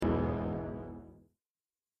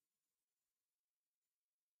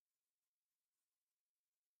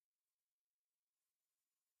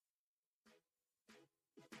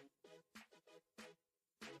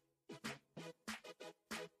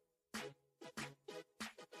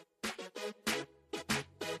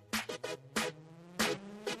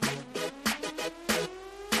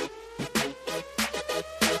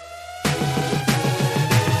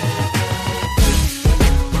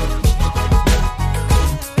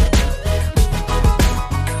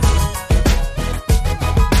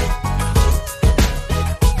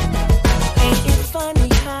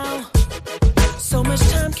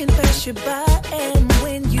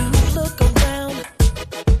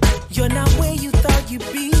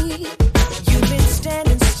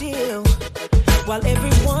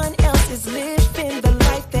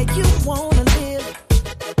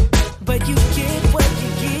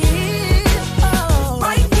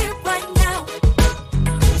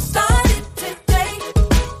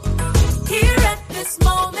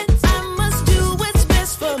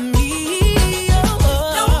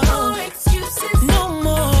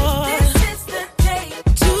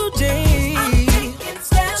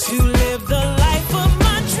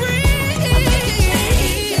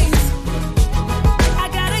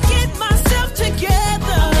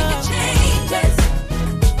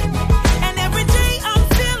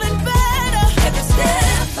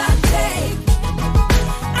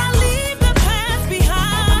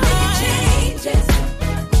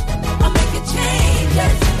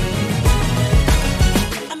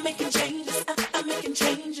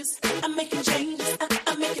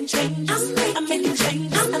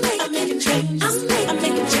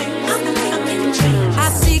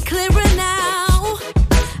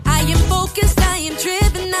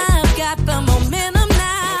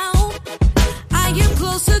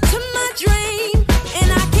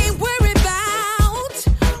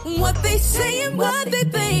what they say and what they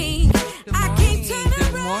think. I can't turn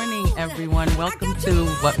Good morning, everyone. Welcome to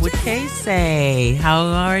What Would Kay Say? How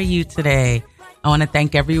are you today? I want to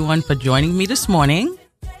thank everyone for joining me this morning.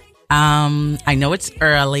 I know it's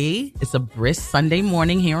early. It's a brisk Sunday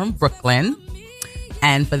morning here in Brooklyn.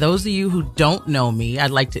 And for those of you who don't know me,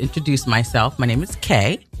 I'd like to introduce myself. My name is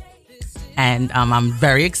Kay. And I'm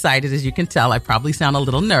very excited. As you can tell, I probably sound a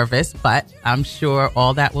little nervous, but I'm sure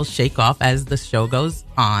all that will shake off as the show goes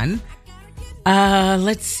on.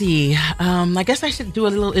 Let's see. I guess I should do a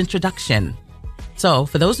little introduction. So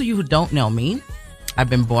for those of you who don't know me, I've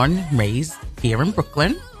been born and raised here in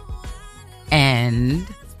Brooklyn. And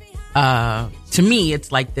to me,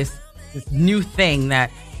 it's like this new thing that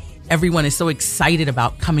everyone is so excited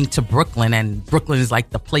about coming to Brooklyn, and Brooklyn is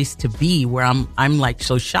like the place to be, where I'm like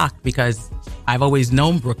so shocked because I've always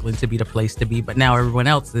known Brooklyn to be the place to be, but now everyone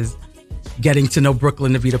else is getting to know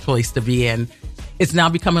Brooklyn to be the place to be, and it's now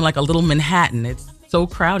becoming like a little Manhattan. It's so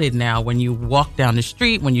crowded now. When you walk down the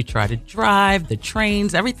street, when you try to drive, the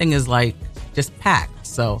trains, everything is like just packed.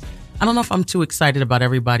 So I don't know if I'm too excited about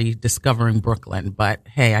everybody discovering Brooklyn, but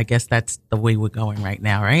hey, I guess that's the way we're going right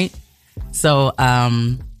now, right? So,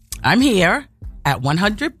 I'm here at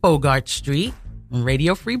 100 Bogart Street in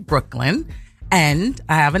Radio Free Brooklyn, and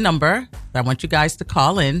I have a number that I want you guys to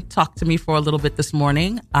call in, talk to me for a little bit this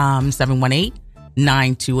morning,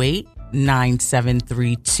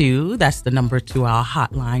 718-928-9732. That's the number to our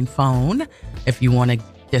hotline phone if you want to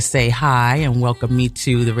just say hi and welcome me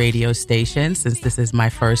to the radio station, since this is my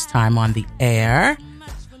first time on the air.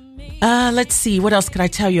 Let's see, what else could I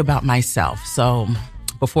tell you about myself? So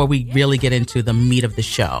before we really get into the meat of the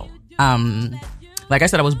show. Like I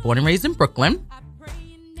said, I was born and raised in Brooklyn.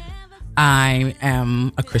 I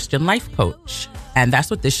am a Christian life coach, and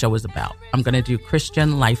that's what this show is about. I'm going to do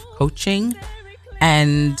Christian life coaching.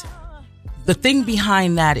 And the thing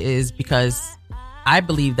behind that is because I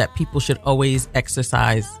believe that people should always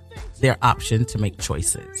exercise their option to make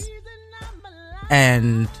choices.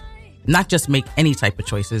 And not just make any type of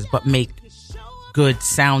choices, but make good,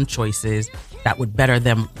 sound choices that would better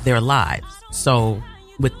their lives. So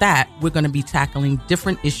with that, we're going to be tackling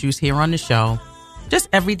different issues here on the show. Just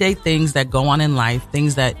everyday things that go on in life,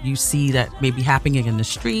 things that you see that may be happening in the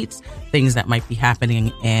streets, things that might be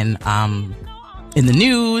happening in the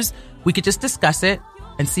news. We could just discuss it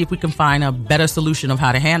and see if we can find a better solution of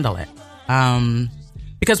how to handle it.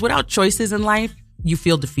 Because without choices in life, you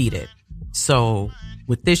feel defeated. So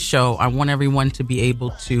with this show, I want everyone to be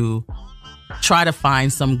able to try to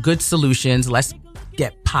find some good solutions. Let's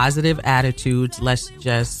get positive attitudes. Let's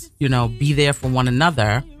just, be there for one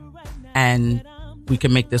another, and we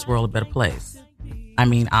can make this world a better place. I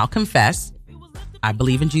mean, I'll confess, I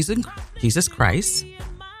believe in Jesus Christ.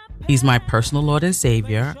 He's my personal Lord and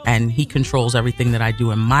Savior, and he controls everything that I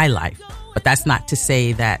do in my life. But that's not to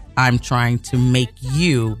say that I'm trying to make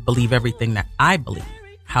you believe everything that I believe.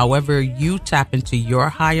 However you tap into your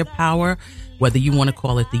higher power, whether you want to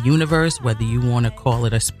call it the universe, whether you want to call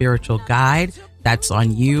it a spiritual guide, that's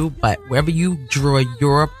on you. But wherever you draw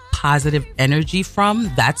your positive energy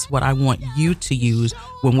from, that's what I want you to use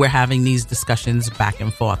when we're having these discussions back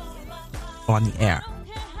and forth on the air.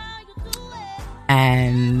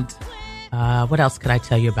 And what else could I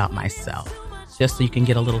tell you about myself? Just so you can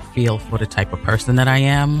get a little feel for the type of person that I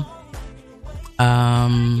am.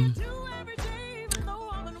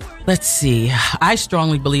 Let's see. I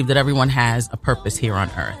strongly believe that everyone has a purpose here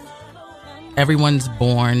on earth. Everyone's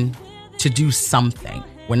born to do something.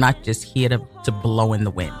 We're not just here to blow in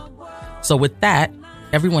the wind. So with that,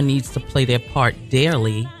 everyone needs to play their part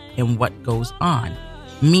daily in what goes on.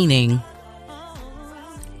 Meaning,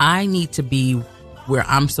 I need to be where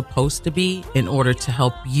I'm supposed to be in order to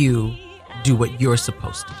help you do what you're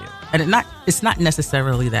supposed to do. And it's not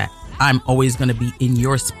necessarily that I'm always going to be in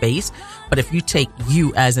your space, but if you take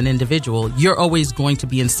you as an individual, you're always going to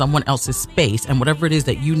be in someone else's space, and whatever it is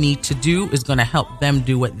that you need to do is going to help them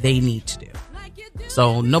do what they need to do.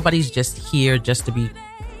 So nobody's just here just to be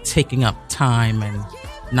taking up time and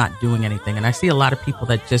not doing anything. And I see a lot of people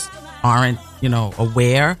that just aren't,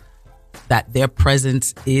 aware that their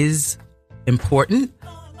presence is important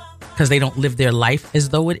because they don't live their life as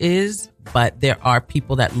though it is. But there are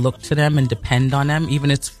people that look to them and depend on them,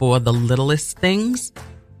 even if it's for the littlest things.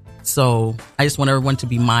 So I just want everyone to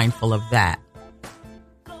be mindful of that.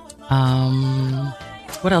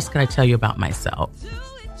 What else can I tell you about myself?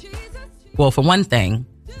 Well, for one thing,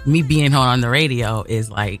 me being on the radio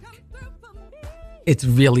is like, it's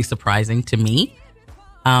really surprising to me.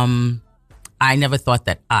 I never thought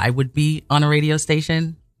that I would be on a radio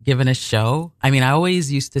station, given a show. I mean, I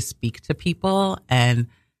always used to speak to people, and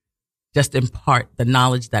just impart the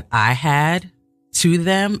knowledge that I had to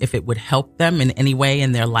them, if it would help them in any way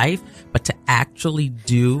in their life. But to actually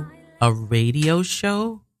do a radio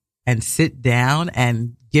show and sit down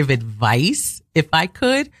and give advice, if I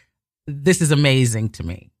could, this is amazing to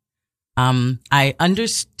me. I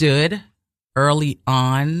understood early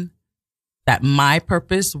on that my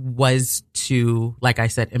purpose was to, like I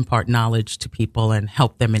said, impart knowledge to people and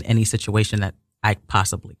help them in any situation that I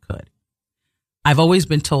possibly could. I've always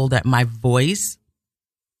been told that my voice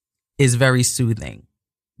is very soothing,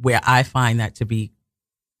 where I find that to be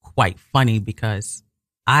quite funny because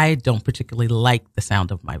I don't particularly like the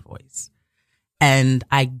sound of my voice. And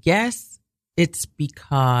I guess it's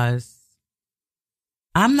because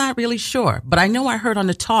I'm not really sure, but I know I heard on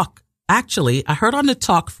the talk. Actually, I heard on the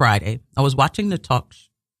talk Friday. I was watching the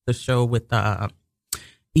show with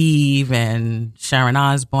Eve and Sharon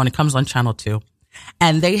Osbourne. It comes on Channel 2.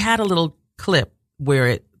 And they had a little clip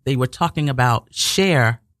where they were talking about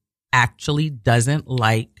Cher actually doesn't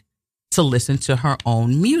like to listen to her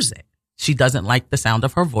own music. She doesn't like the sound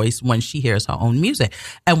of her voice when she hears her own music.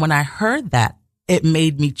 And when I heard that, it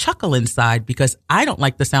made me chuckle inside because I don't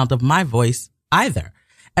like the sound of my voice either.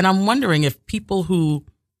 And I'm wondering if people who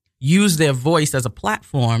use their voice as a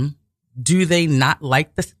platform, do they not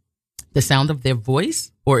like the sound of their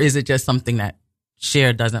voice? Or is it just something that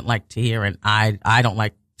Cher doesn't like to hear and I don't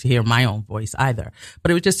like to hear my own voice either?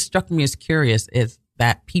 But it just struck me as curious is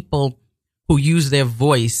that people who use their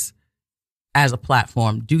voice as a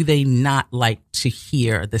platform, do they not like to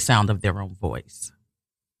hear the sound of their own voice?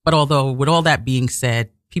 But although with all that being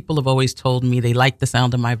said, people have always told me they like the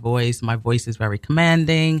sound of my voice. My voice is very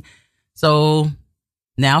commanding. So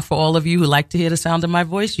now for all of you who like to hear the sound of my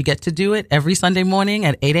voice, you get to do it every Sunday morning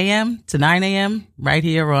at 8 a.m. to 9 a.m. right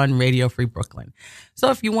here on Radio Free Brooklyn. So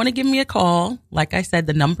if you want to give me a call, like I said,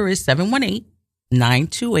 the number is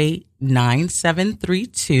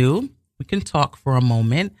 718-928-9732. We can talk for a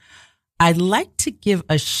moment. I'd like to give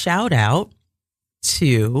a shout out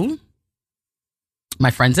to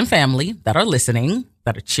my friends and family that are listening,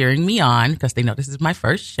 that are cheering me on because they know this is my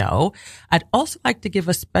first show. I'd also like to give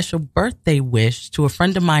a special birthday wish to a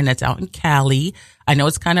friend of mine that's out in Cali. I know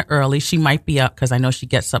it's kind of early. She might be up because I know she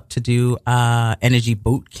gets up to do energy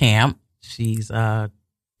boot camp. She's doing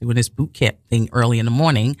this boot camp thing early in the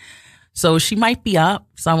morning. So she might be up.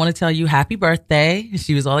 So I want to tell you happy birthday.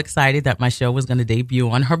 She was all excited that my show was going to debut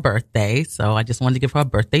on her birthday. So I just wanted to give her a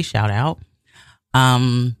birthday shout out.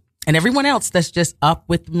 And everyone else that's just up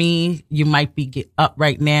with me, you might be up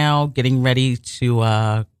right now, getting ready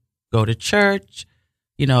to go to church.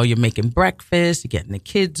 You know, you're making breakfast, you're getting the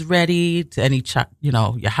kids ready to any,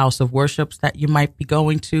 your house of worships that you might be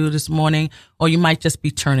going to this morning, or you might just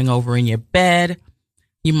be turning over in your bed.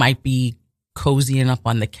 You might be cozying up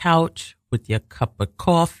on the couch with your cup of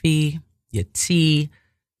coffee, your tea,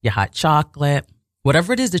 your hot chocolate,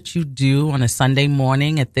 whatever it is that you do on a Sunday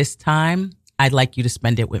morning at this time. I'd like you to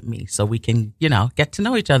spend it with me so we can, get to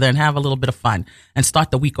know each other and have a little bit of fun and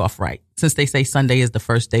start the week off right. Since they say Sunday is the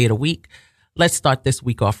first day of the week, let's start this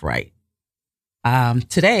week off right.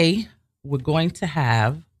 Today, we're going to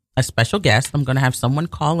have a special guest. I'm going to have someone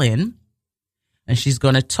call in, and she's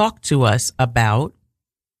going to talk to us about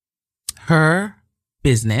her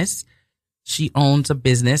business. She owns a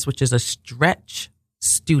business, which is a stretch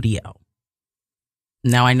studio.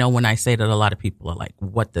 Now, I know when I say that, a lot of people are like,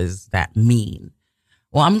 what does that mean?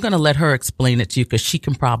 Well, I'm going to let her explain it to you because she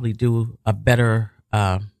can probably do a better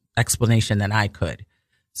explanation than I could.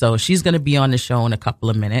 So she's going to be on the show in a couple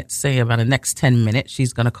of minutes, say about the next 10 minutes.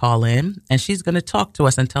 She's going to call in and she's going to talk to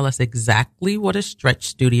us and tell us exactly what a stretch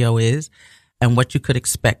studio is and what you could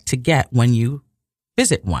expect to get when you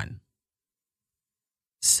visit one.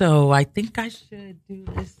 So I think I should do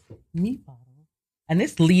this Me Bottle. And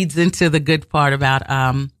this leads into the good part about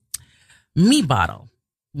Me Bottle,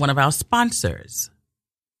 one of our sponsors.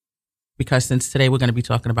 Because since today we're going to be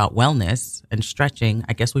talking about wellness and stretching,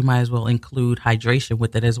 I guess we might as well include hydration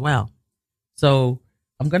with it as well. So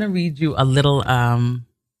I'm going to read you a little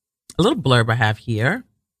blurb I have here.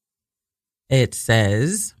 It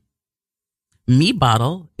says, Me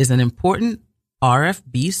Bottle is an important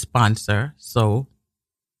RFB sponsor, so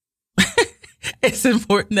it's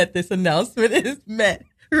important that this announcement is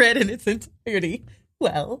read in its entirety.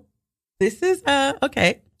 Well, this is,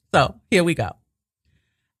 okay. So here we go.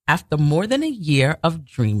 After more than a year of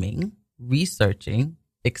dreaming, researching,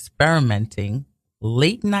 experimenting,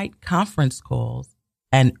 late night conference calls,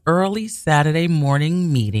 and early Saturday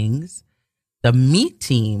morning meetings, the Me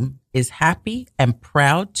team is happy and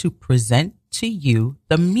proud to present to you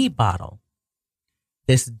the Me Bottle.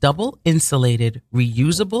 This double insulated,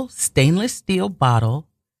 reusable stainless steel bottle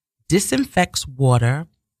disinfects water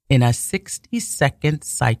in a 60-second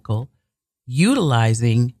cycle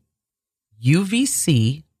utilizing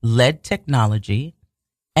UVC LED technology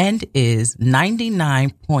and is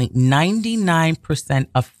 99.99%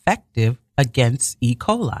 effective against E.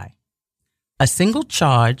 coli. A single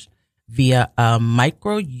charge via a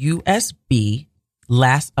micro USB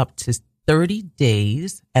lasts up to 30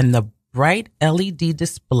 days, and the bright LED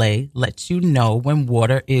display lets you know when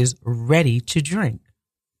water is ready to drink.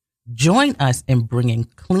 Join us in bringing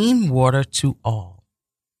clean water to all.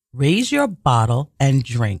 Raise your bottle and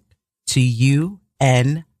drink to you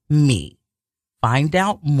and me. Find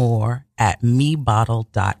out more at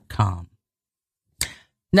mebottle.com.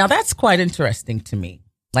 Now that's quite interesting to me.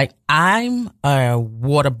 Like, I'm a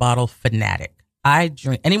water bottle fanatic. I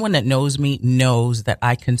drink, anyone that knows me knows that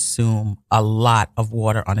I consume a lot of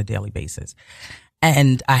water on a daily basis.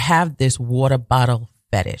 And I have this water bottle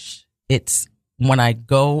fetish. It's when I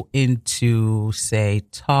go into, say,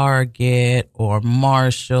 Target or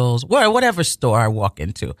Marshall's, whatever store I walk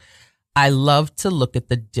into, I love to look at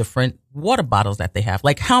the different water bottles that they have.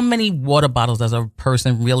 Like, how many water bottles does a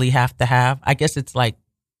person really have to have? I guess it's like,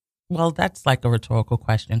 well, that's like a rhetorical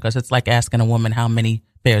question, because it's like asking a woman how many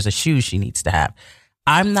pairs of shoes she needs to have.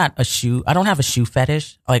 I don't have a shoe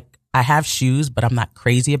fetish. Like, I have shoes, but I'm not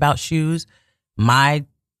crazy about shoes. My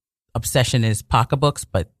obsession is pocketbooks,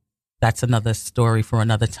 but that's another story for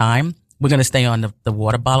another time. We're going to stay on the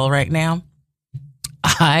water bottle right now.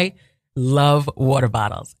 I love water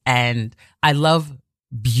bottles, and I love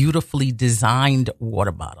beautifully designed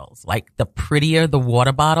water bottles. Like, the prettier the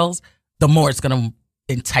water bottles, the more it's going to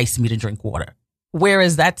entice me to drink water.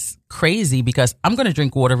 Whereas that's crazy, because I'm going to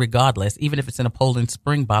drink water regardless, even if it's in a Poland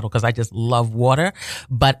Spring bottle, because I just love water.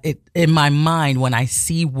 But in my mind, when I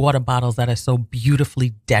see water bottles that are so beautifully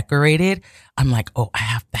decorated, I'm like, oh, I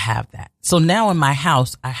have to have that. So now in my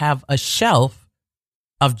house, I have a shelf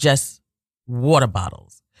of just water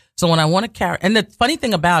bottles. So when I want to carry, and the funny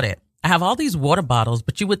thing about it, I have all these water bottles,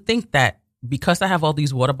 but you would think that because I have all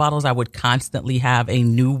these water bottles, I would constantly have a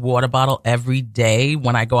new water bottle every day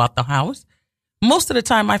when I go out the house. Most of the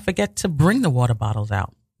time, I forget to bring the water bottles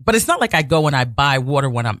out. But it's not like I go and I buy water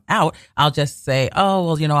when I'm out. I'll just say, oh,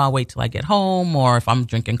 well, I'll wait till I get home. Or if I'm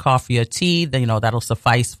drinking coffee or tea, then, that'll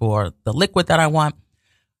suffice for the liquid that I want.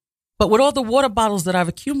 But with all the water bottles that I've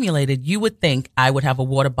accumulated, you would think I would have a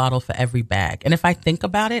water bottle for every bag. And if I think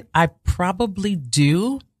about it, I probably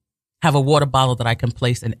do have a water bottle that I can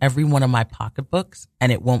place in every one of my pocketbooks,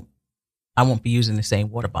 and I won't be using the same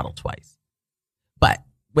water bottle twice. But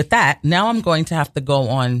with that, now I'm going to have to go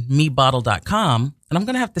on mebottle.com, and I'm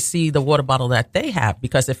going to have to see the water bottle that they have,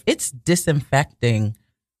 because if it's disinfecting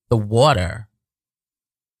the water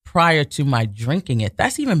prior to my drinking it,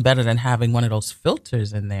 that's even better than having one of those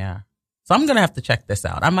filters in there. So I'm going to have to check this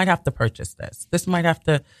out. I might have to purchase this. I might have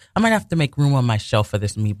to make room on my shelf for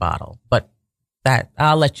this Me bottle. But that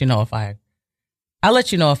I'll let you know if I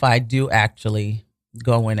do actually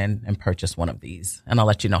go in and purchase one of these, and I'll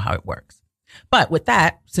let you know how it works. But with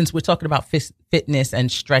that, since we're talking about fitness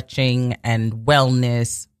and stretching and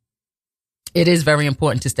wellness, it is very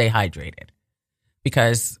important to stay hydrated,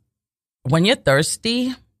 because when you're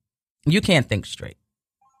thirsty, you can't think straight.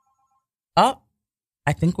 Oh,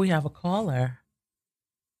 I think we have a caller.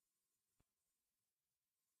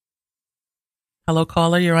 Hello,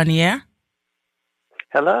 caller. You're on the air.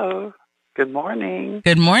 Hello. Good morning.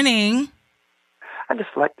 Good morning. I'd just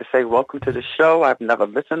like to say welcome to the show. I've never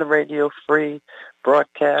listened to Radio Free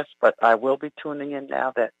broadcast, but I will be tuning in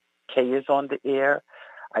now that Kay is on the air.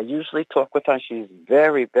 I usually talk with her. She's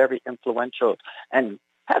very, very influential and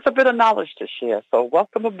has a bit of knowledge to share. So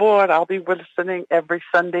welcome aboard. I'll be listening every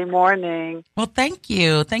Sunday morning. Well, thank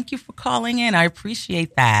you. Thank you for calling in. I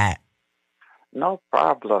appreciate that. No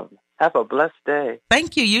problem. Have a blessed day.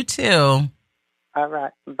 Thank you. You too. All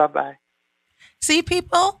right. Bye-bye. See,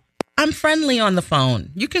 people, I'm friendly on the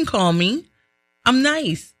phone. You can call me. I'm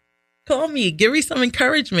nice. Call me. Give me some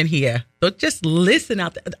encouragement here. Don't just listen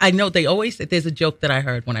out there. I know they always say, there's a joke that I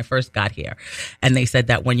heard when I first got here. And they said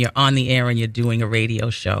that when you're on the air and you're doing a radio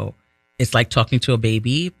show, it's like talking to a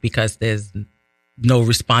baby because there's no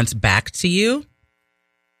response back to you.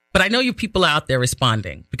 But I know you people are out there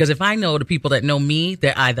responding, because if I know the people that know me,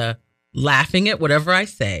 they're either laughing at whatever I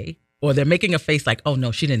say, or they're making a face like, oh,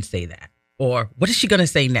 no, she didn't say that. Or what is she going to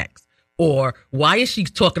say next? Or why is she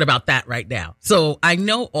talking about that right now? So I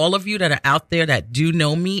know all of you that are out there that do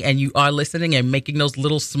know me, and you are listening and making those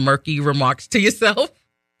little smirky remarks to yourself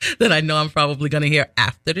that I know I'm probably going to hear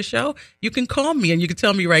after the show. You can call me and you can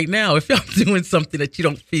tell me right now if I'm doing something that you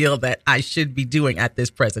don't feel that I should be doing at this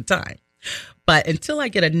present time. But until I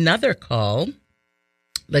get another call,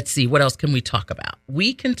 let's see, what else can we talk about?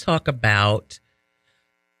 We can talk about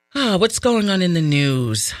what's going on in the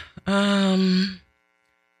news. Well,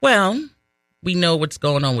 we know what's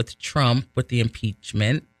going on with Trump, with the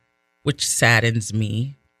impeachment, which saddens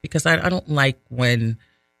me because I don't like when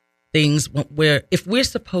things where if we're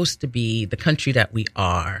supposed to be the country that we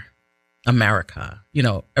are, America, you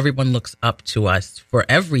know, everyone looks up to us for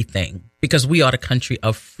everything because we are the country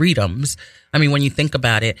of freedoms. I mean, when you think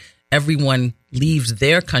about it, everyone leaves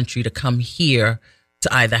their country to come here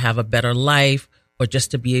to either have a better life or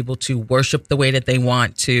just to be able to worship the way that they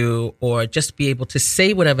want to, or just be able to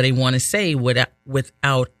say whatever they want to say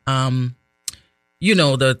without you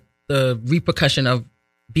know, the repercussion of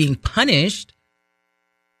being punished.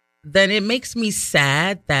 Then it makes me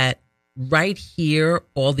sad that right here,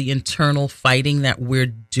 all the internal fighting that we're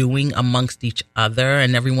doing amongst each other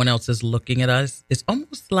and everyone else is looking at us. It's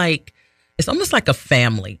almost like a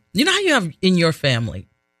family. You know how you have in your family,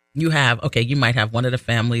 you might have one of the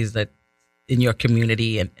families that in your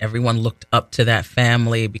community and everyone looked up to that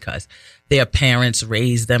family because their parents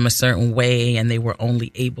raised them a certain way and they were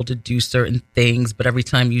only able to do certain things. But every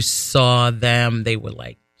time you saw them, they were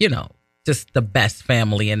like, you know, just the best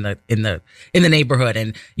family in the neighborhood.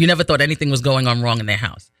 And you never thought anything was going on wrong in their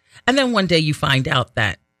house. And then one day you find out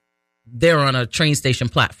that they're on a train station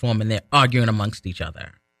platform and they're arguing amongst each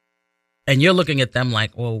other. And you're looking at them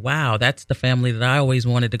like, well, wow, that's the family that I always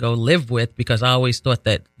wanted to go live with because I always thought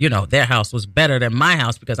that, you know, their house was better than my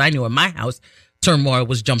house because I knew in my house turmoil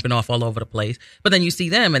was jumping off all over the place. But then you see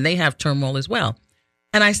them and they have turmoil as well.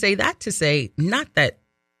 And I say that to say not that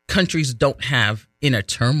countries don't have inner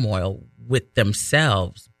turmoil with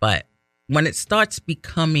themselves, but when it starts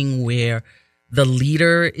becoming where the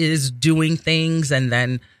leader is doing things and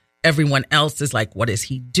then everyone else is like, what is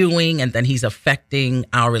he doing? And then he's affecting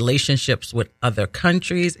our relationships with other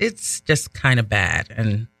countries. It's just kind of bad.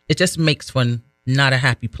 And it just makes for not a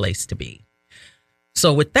happy place to be.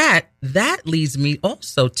 So with that leads me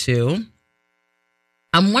also to,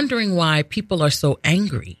 I'm wondering why people are so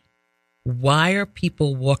angry. Why are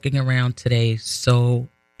people walking around today so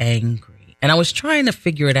angry? And I was trying to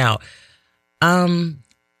figure it out.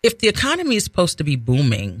 If the economy is supposed to be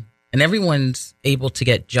booming, and everyone's able to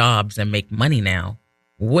get jobs and make money now,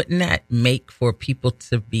 wouldn't that make for people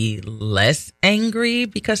to be less angry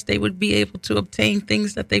because they would be able to obtain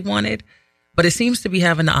things that they wanted? But it seems to be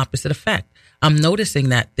having the opposite effect. I'm noticing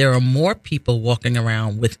that there are more people walking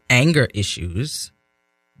around with anger issues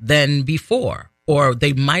than before, or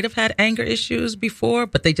they might have had anger issues before,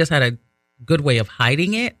 but they just had a good way of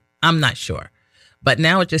hiding it. I'm not sure. But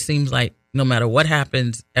now it just seems like no matter what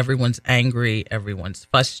happens, everyone's angry, everyone's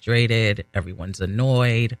frustrated, everyone's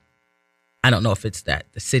annoyed. I don't know if it's that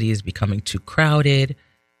the city is becoming too crowded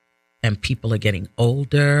and people are getting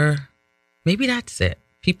older. Maybe that's it.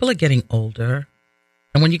 People are getting older.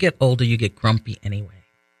 And when you get older, you get grumpy anyway.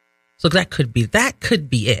 So that could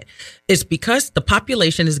be it. It's because the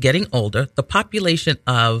population is getting older. The population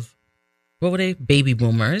of, what were they? Baby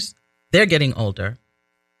boomers. They're getting older.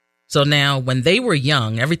 So now when they were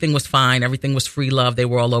young, everything was fine. Everything was free love. They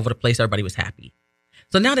were all over the place. Everybody was happy.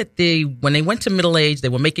 So now that when they went to middle age, they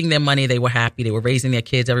were making their money. They were happy. They were raising their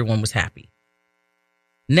kids. Everyone was happy.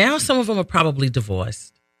 Now some of them are probably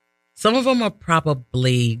divorced. Some of them are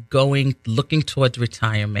probably looking towards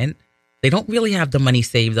retirement. They don't really have the money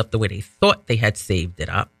saved up the way they thought they had saved it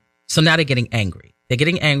up. So now they're getting angry. They're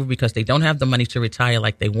getting angry because they don't have the money to retire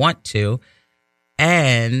like they want to.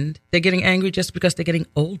 And they're getting angry just because they're getting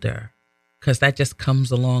older, because that just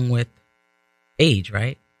comes along with age,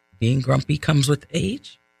 right? Being grumpy comes with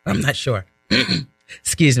age. I'm not sure.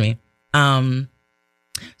 Excuse me. So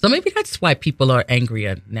maybe that's why people are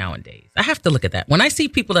angrier nowadays. I have to look at that. When I see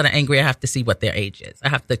people that are angry, I have to see what their age is. I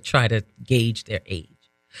have to try to gauge their age.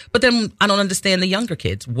 But then I don't understand the younger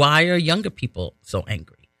kids. Why are younger people so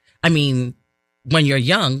angry? I mean, when you're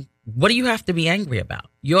young, what do you have to be angry about?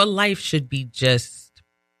 Your life should be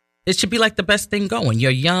it should be like the best thing going.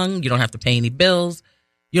 You're young. You don't have to pay any bills.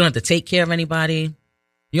 You don't have to take care of anybody.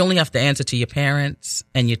 You only have to answer to your parents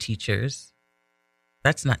and your teachers.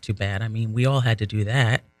 That's not too bad. I mean, we all had to do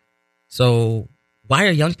that. So why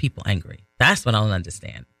are young people angry? That's what I don't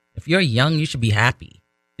understand. If you're young, you should be happy.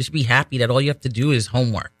 You should be happy that all you have to do is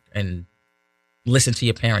homework and listen to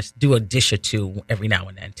your parents, do a dish or two every now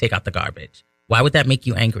and then, take out the garbage. Why would that make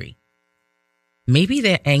you angry? Maybe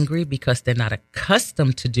they're angry because they're not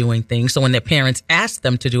accustomed to doing things. So when their parents ask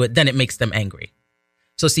them to do it, then it makes them angry.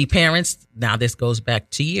 So see, parents, now this goes back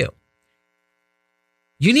to you.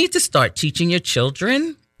 You need to start teaching your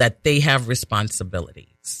children that they have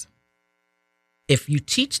responsibilities. If you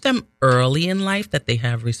teach them early in life that they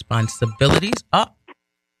have responsibilities,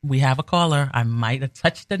 We have a caller. I might have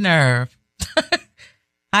touched the nerve.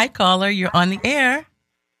 Hi, caller. You're on the air.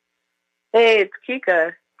 Hey, it's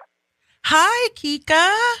Kika. Hi,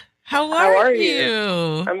 Kika. How are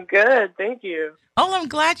you? I'm good, thank you. Oh, I'm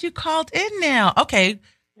glad you called in now. Okay,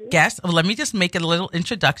 guess. Well, let me just make a little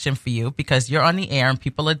introduction for you because you're on the air and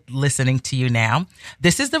people are listening to you now.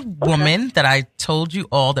 This is the woman that I told you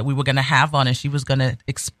all that we were going to have on, and she was going to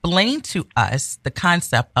explain to us the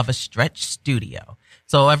concept of a stretch studio.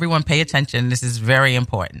 So everyone pay attention. This is very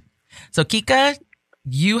important. So Kika,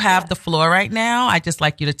 you have the floor right now. I'd just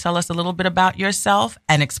like you to tell us a little bit about yourself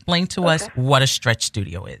and explain to us what a stretch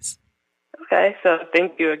studio is. Okay, so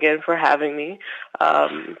thank you again for having me.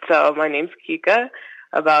 So my name's Kika.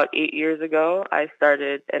 About 8 years ago, I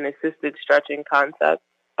started an assisted stretching concept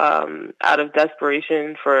out of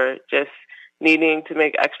desperation for just needing to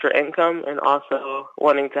make extra income and also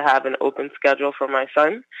wanting to have an open schedule for my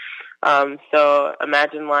son. So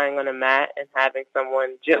imagine lying on a mat and having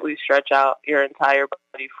someone gently stretch out your entire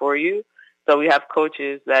body for you. So we have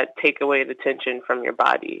coaches that take away the tension from your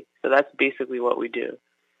body. So that's basically what we do.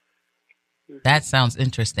 That sounds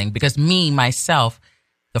interesting because myself,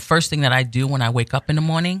 the first thing that I do when I wake up in the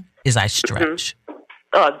morning is I stretch.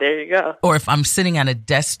 Oh, there you go. Or if I'm sitting at a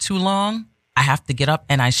desk too long, I have to get up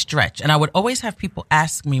and I stretch. And I would always have people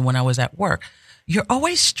ask me when I was at work, you're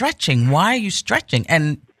always stretching. Why are you stretching?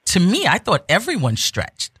 And to me, I thought everyone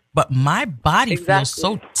stretched, but my body feels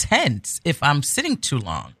so tense if I'm sitting too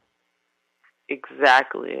long.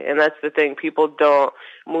 Exactly. And that's the thing. People don't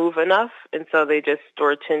move enough, and so they just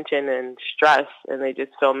store tension and stress, and they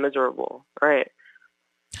just feel miserable, right?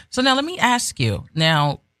 So now let me ask you.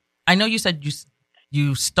 Now, I know you said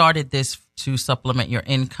you started this to supplement your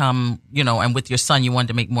income, and with your son, you wanted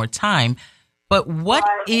to make more time. But what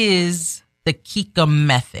is the Kika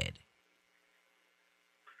method?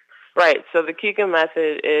 Right. So the Kika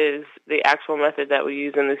method is the actual method that we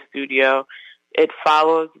use in the studio. It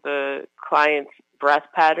follows the client's breath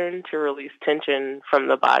pattern to release tension from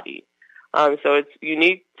the body. So it's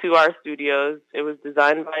unique to our studios. It was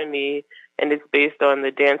designed by me, and it's based on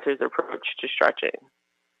the dancer's approach to stretching.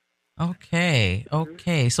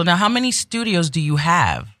 Okay. So now how many studios do you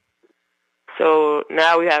have? So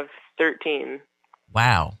now we have 13.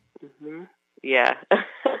 Wow. Mm-hmm. Yeah.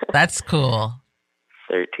 That's cool.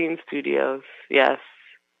 13 studios, yes.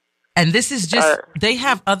 And this is just they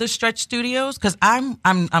have other stretch studios because I'm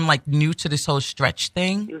like new to this whole stretch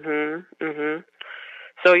thing.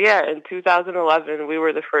 So yeah, in 2011 we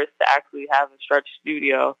were the first to actually have a stretch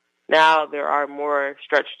studio. Now there are more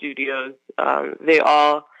stretch studios. They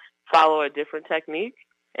all follow a different technique,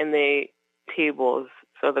 and they tables.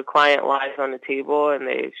 So the client lies on the table and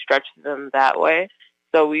they stretch them that way.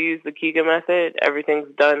 So we use the Kika method.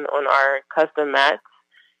 Everything's done on our custom mats.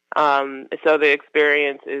 So the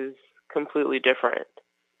experience is completely different.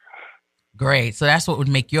 Great. So that's what would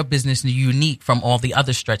make your business unique from all the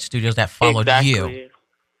other stretch studios that followed you.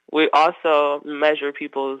 We also measure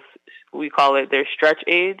we call it their stretch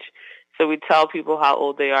age. So we tell people how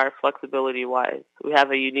old they are flexibility-wise. We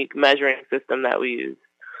have a unique measuring system that we use.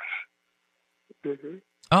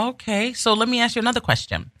 Okay. So let me ask you another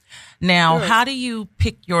question. Now, how do you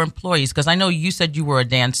pick your employees? Because I know you said you were a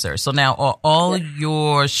dancer. So now are all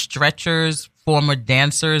your stretchers former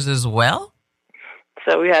dancers as well?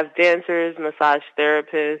 So we have dancers, massage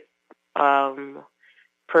therapists,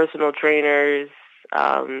 personal trainers,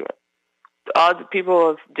 all the people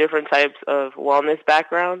of different types of wellness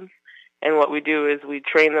backgrounds. And what we do is we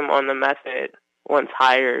train them on the method once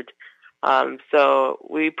hired. So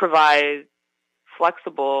we provide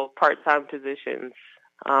flexible part-time positions.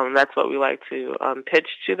 That's what we like to pitch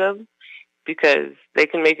to them because they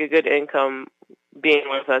can make a good income being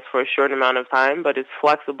with us for a short amount of time, but it's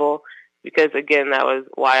flexible because, again, that was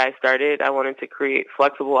why I started. I wanted to create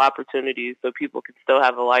flexible opportunities so people could still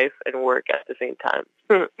have a life and work at the same time.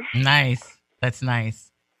 Nice. That's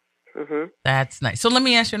nice. That's nice. So let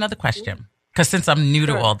me ask you another question because since I'm new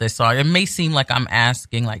to all this, so it may seem like I'm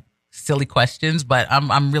asking like silly questions, but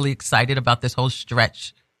I'm really excited about this whole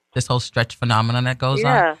stretch phenomenon that goes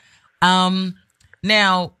on.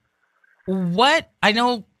 Now, I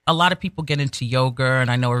know a lot of people get into yoga, and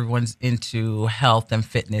I know everyone's into health and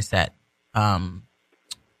fitness at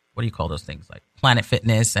what do you call those things, like Planet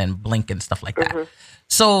Fitness and Blink and stuff like that.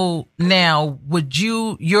 So now, would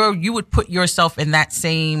you would put yourself in that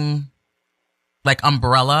same like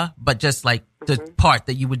umbrella, but just like the part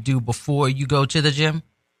that you would do before you go to the gym?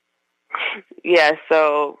 Yeah,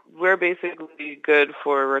 so we're basically good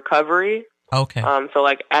for recovery. Okay. So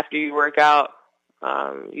like after you work out,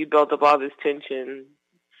 you build up all this tension,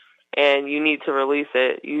 and you need to release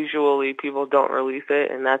it. Usually people don't release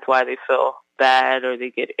it, and that's why they feel bad or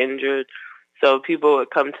they get injured. So people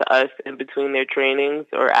would come to us in between their trainings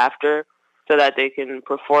or after so that they can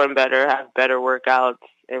perform better, have better workouts,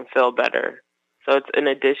 and feel better. So it's in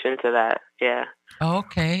addition to that, yeah.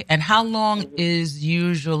 Okay. And how long is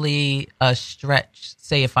usually a stretch?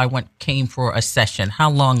 Say if I came for a session, how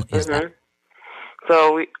long is that?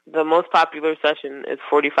 So the most popular session is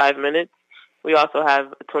 45 minutes. We also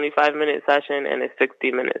have a 25-minute session and a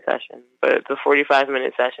 60-minute session. But the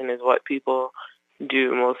 45-minute session is what people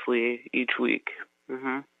do mostly each week.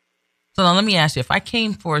 So now let me ask you, if I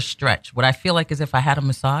came for a stretch, would I feel like as if I had a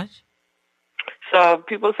massage? So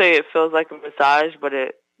people say it feels like a massage, but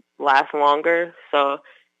it lasts longer. So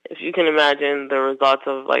if you can imagine the results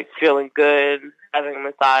of like feeling good, having a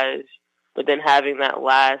massage, but then having that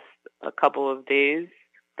last a couple of days,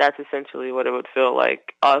 that's essentially what it would feel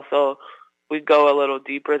like. Also, we go a little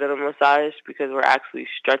deeper than a massage because we're actually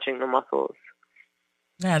stretching the muscles.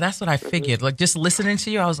 Yeah, that's what I figured. Like just listening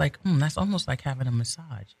to you, I was like, that's almost like having a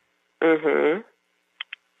massage.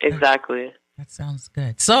 Exactly. That sounds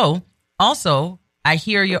good. So also, I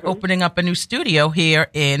hear you're opening up a new studio here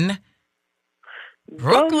in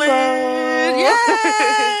Brooklyn. Yay!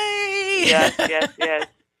 Yes.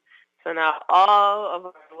 So now all of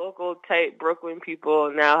our local tight Brooklyn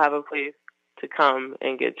people now have a place to come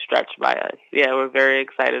and get stretched by us. Yeah, we're very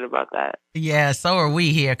excited about that. Yeah, so are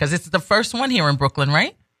we here because it's the first one here in Brooklyn,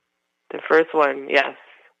 right? The first one, yes.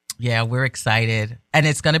 Yeah, we're excited. And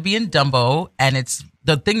it's going to be in Dumbo. And it's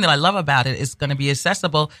the thing that I love about it is going to be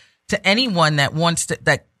accessible to anyone that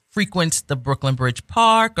that frequents the Brooklyn Bridge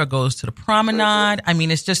Park or goes to the promenade. I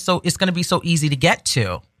mean, it's going to be so easy to get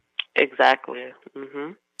to. Exactly.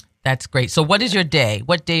 That's great. So what is your day?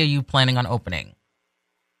 What day are you planning on opening?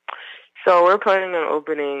 So we're planning on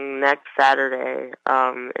opening next Saturday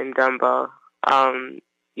in Dumbo.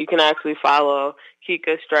 You can actually follow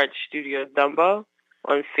Kika Stretch Studio Dumbo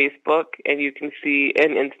on Facebook, and you can see,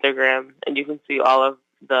 and Instagram, and you can see all of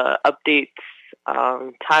the updates,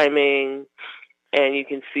 timing, and you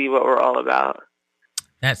can see what we're all about.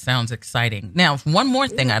 That sounds exciting. Now, one more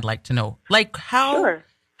thing I'd like to know, like how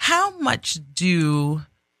much do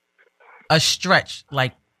a stretch,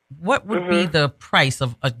 like what would be the price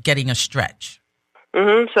of getting a stretch?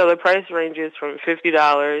 So the price ranges from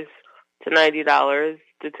 $50 to $90,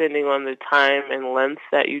 depending on the time and length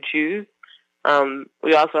that you choose.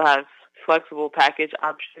 We also have flexible package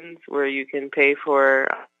options where you can pay for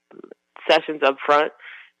sessions up front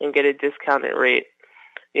and get a discounted rate.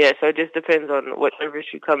 Yeah, so it just depends on what service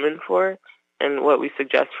you come in for and what we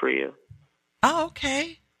suggest for you. Oh,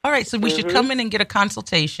 okay. All right, so we should come in and get a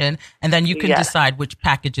consultation, and then you can decide which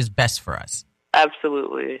package is best for us.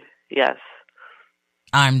 Absolutely, yes.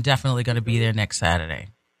 I'm definitely going to be there next Saturday.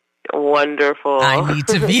 Wonderful. I need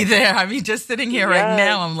to be there. I mean, just sitting here right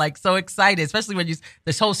now, I'm like so excited, especially when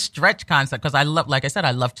this whole stretch concept, because I love, like I said,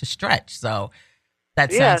 I love to stretch. So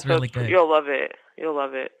that sounds really good. You'll love it. You'll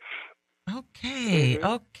love it. Okay.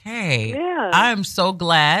 Okay. Yeah. I'm so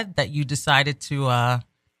glad that you decided to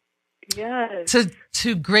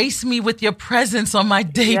to grace me with your presence on my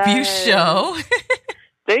debut show.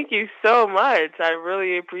 Thank you so much. I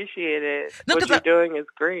really appreciate it. What you're doing is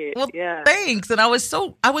great. Well, thanks. And I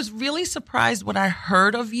was really surprised when I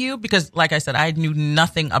heard of you because, like I said, I knew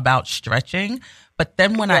nothing about stretching. But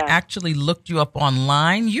then when I actually looked you up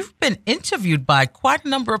online, you've been interviewed by quite a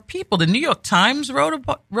number of people. The New York Times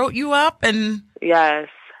wrote you up, and yes,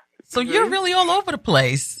 so you're really all over the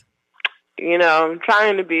place. You know, I'm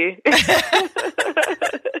trying to be.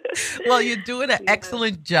 Well, you're doing an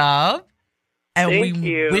excellent job. And we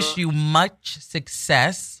wish you much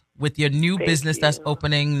success with your new business that's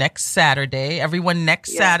opening next Saturday. Everyone,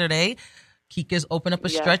 next Saturday, Kika's open up a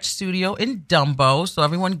stretch studio in Dumbo. So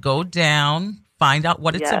everyone go down, find out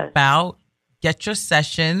what it's about, get your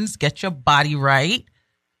sessions, get your body right.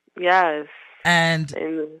 Yes. And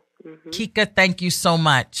Kika, thank you so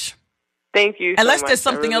much. Thank you. Unless there's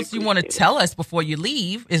something else you want to tell us before you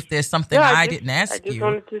leave, if there's something I didn't ask you. I just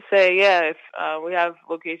wanted to say, if we have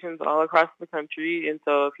locations all across the country, and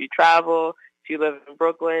so if you travel, if you live in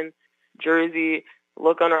Brooklyn, Jersey,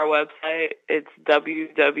 look on our website. It's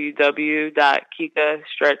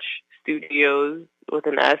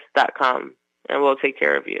www.kikastretchstudios.com, and we'll take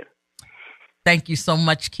care of you. Thank you so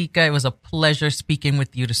much, Kika. It was a pleasure speaking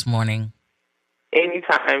with you this morning.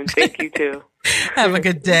 Anytime. Thank you, too. Have a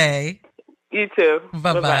good day. You too.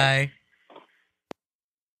 Bye-bye.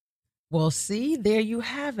 Well, see, there you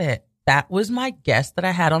have it. That was my guest that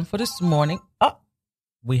I had on for this morning. Oh,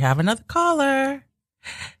 we have another caller.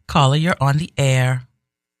 Caller, you're on the air.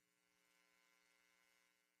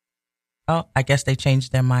 Oh, I guess they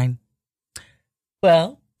changed their mind.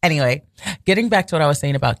 Well, anyway, getting back to what I was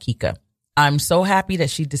saying about Kika, I'm so happy that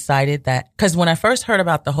she decided that, because when I first heard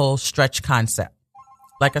about the whole stretch concept,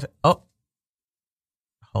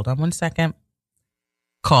 hold on one second.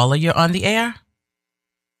 Caller, you're on the air.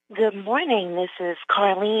 Good morning. This is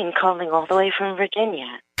Carlene calling all the way from Virginia.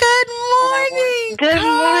 Good morning.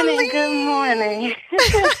 Good morning.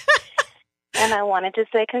 And I wanted to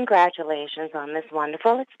say congratulations on this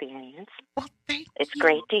wonderful experience. Well, thank you. It's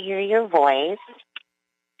great to hear your voice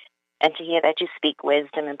and to hear that you speak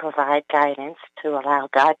wisdom and provide guidance to allow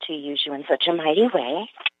God to use you in such a mighty way.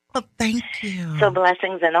 Well, thank you. So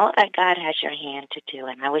blessings and all that God has your hand to do,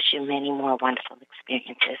 and I wish you many more wonderful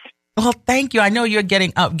experiences. Well, thank you. I know you're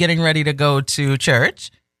getting up, getting ready to go to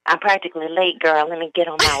church. I'm practically late, girl. Let me get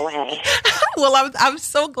on my way. Well, I'm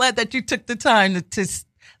so glad that you took the time to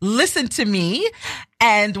listen to me,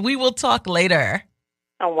 and we will talk later.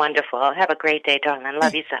 Oh, wonderful. Have a great day, darling.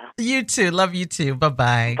 Love you so. You too. Love you too.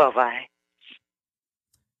 Bye-bye. Bye-bye.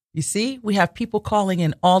 You see, we have people calling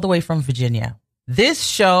in all the way from Virginia. This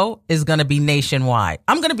show is going to be nationwide.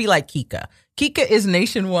 I'm going to be like Kika. Kika is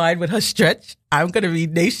nationwide with her stretch. I'm going to be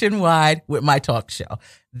nationwide with my talk show.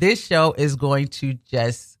 This show is going to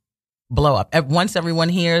just blow up. Once everyone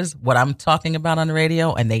hears what I'm talking about on the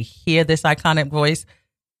radio and they hear this iconic voice,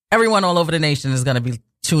 everyone all over the nation is going to be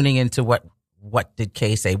tuning into what did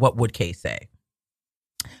Kay say? What would Kay say?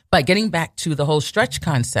 But getting back to the whole stretch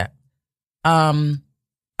concept,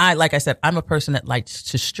 like I said, I'm a person that likes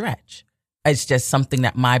to stretch. It's just something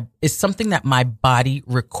that my body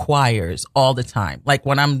requires all the time. Like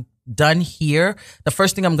when I'm done here, the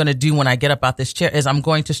first thing I'm going to do when I get up out this chair is I'm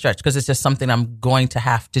going to stretch because it's just something I'm going to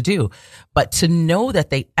have to do. But to know that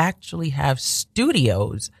they actually have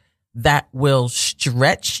studios that will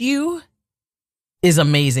stretch you is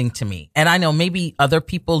amazing to me. And I know maybe other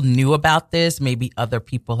people knew about this. Maybe other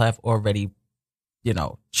people have already,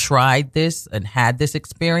 tried this and had this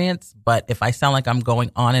experience. But if I sound like I'm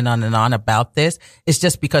going on and on and on about this, it's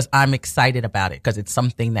just because I'm excited about it because it's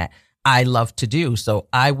something that I love to do. So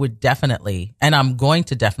I would definitely, and I'm going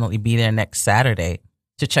to definitely be there next Saturday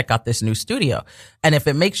to check out this new studio. And if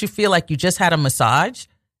it makes you feel like you just had a massage,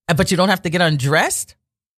 but you don't have to get undressed,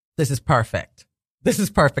 this is perfect. This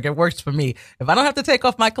is perfect. It works for me. If I don't have to take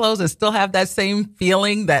off my clothes and still have that same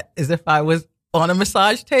feeling that as if I was on a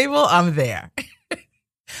massage table, I'm there.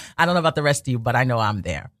 I don't know about the rest of you, but I know I'm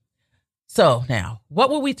there. So now, what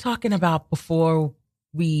were we talking about before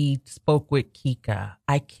we spoke with Kika?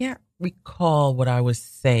 I can't recall what I was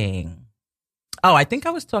saying. Oh, I think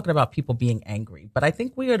I was talking about people being angry, but I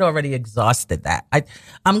think we had already exhausted that.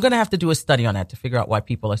 I'm going to have to do a study on that to figure out why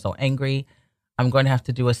people are so angry. I'm going to have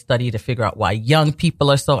to do a study to figure out why young people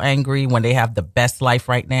are so angry when they have the best life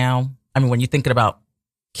right now. I mean, when you're thinking about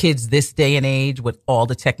kids this day and age with all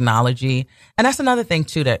the technology. And that's another thing,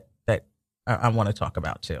 too, that I want to talk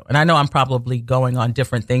about, too. And I know I'm probably going on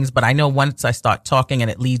different things, but I know once I start talking and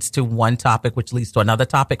it leads to one topic, which leads to another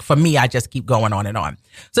topic, for me, I just keep going on and on.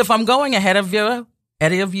 So if I'm going ahead of you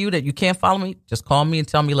that you can't follow me, just call me and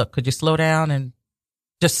tell me, look, could you slow down and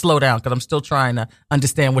just slow down because I'm still trying to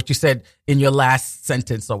understand what you said in your last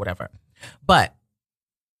sentence or whatever. But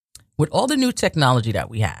with all the new technology that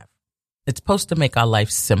we have, it's supposed to make our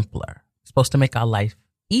life simpler. It's supposed to make our life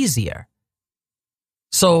easier.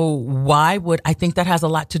 So I think that has a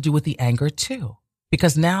lot to do with the anger too,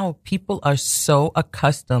 because now people are so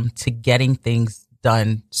accustomed to getting things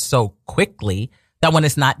done so quickly that when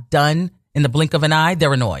it's not done in the blink of an eye,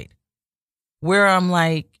 they're annoyed. Where I'm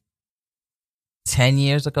like, 10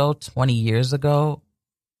 years ago, 20 years ago,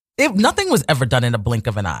 nothing was ever done in a blink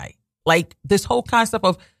of an eye. Like this whole concept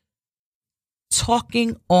of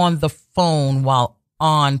talking on the phone while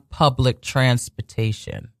on public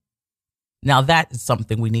transportation. Now that is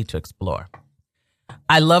something we need to explore.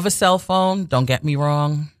 I love a cell phone, don't get me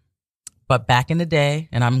wrong. But back in the day,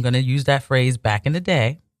 and I'm going to use that phrase, back in the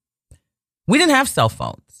day, we didn't have cell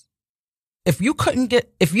phones. If you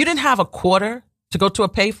didn't have a quarter to go to a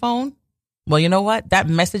payphone, well, you know what? That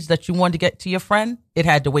message that you wanted to get to your friend, it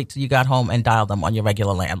had to wait till you got home and dial them on your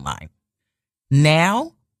regular landline.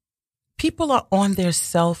 Now, people are on their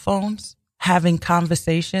cell phones having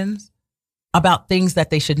conversations about things that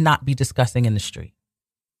they should not be discussing in the street.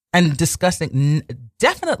 And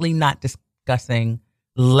definitely not discussing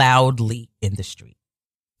loudly in the street.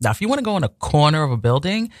 Now, if you want to go in a corner of a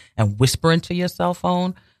building and whisper into your cell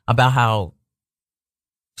phone about how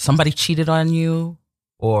somebody cheated on you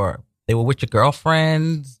or they were with your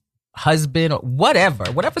girlfriend's husband or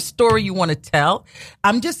whatever story you want to tell.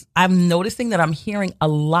 I'm noticing that I'm hearing a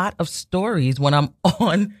lot of stories when I'm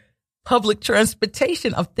on public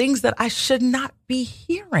transportation of things that I should not be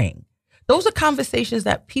hearing. Those are conversations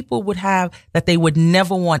that people would have that they would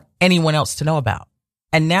never want anyone else to know about.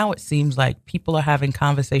 And now it seems like people are having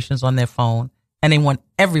conversations on their phone and they want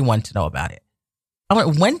everyone to know about it. I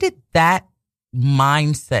mean, when did that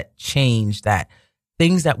mindset change, that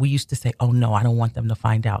things that we used to say, oh no, I don't want them to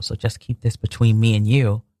find out, so just keep this between me and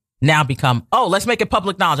you, now become, oh, let's make it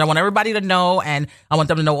public knowledge. I want everybody to know, and I want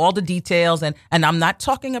them to know all the details. And I'm not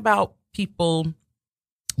talking about people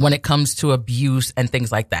when it comes to abuse and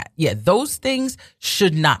things like that. Yeah, those things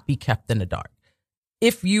should not be kept in the dark.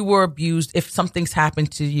 If you were abused, if something's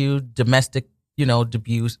happened to you, domestic,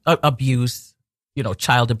 abuse,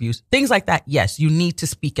 child abuse, things like that, yes, you need to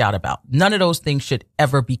speak out about. None of those things should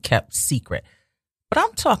ever be kept secret. But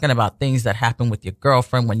I'm talking about things that happened with your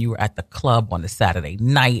girlfriend when you were at the club on a Saturday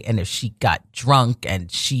night, and if she got drunk and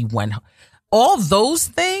she went, all those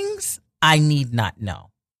things I need not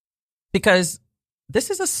know, because this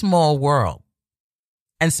is a small world.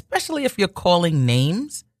 And especially if you're calling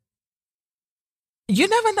names, you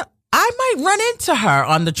never know. I might run into her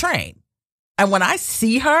on the train. And when I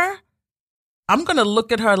see her, I'm going to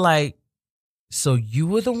look at her like, so you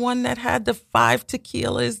were the one that had the 5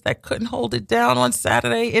 tequilas that couldn't hold it down on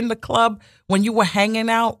Saturday in the club when you were hanging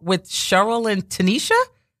out with Cheryl and Tanisha?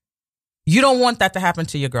 You don't want that to happen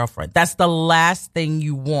to your girlfriend. That's the last thing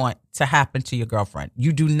you want to happen to your girlfriend.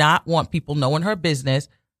 You do not want people knowing her business,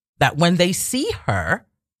 that when they see her,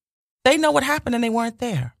 they know what happened and they weren't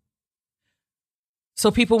there. So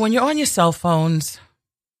people, when you're on your cell phones,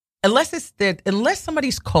 unless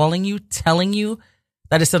somebody's calling you, telling you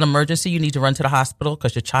that it's an emergency, you need to run to the hospital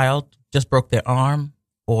because your child just broke their arm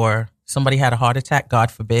or somebody had a heart attack,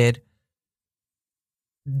 God forbid.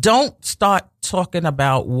 Don't start talking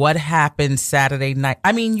about what happened Saturday night.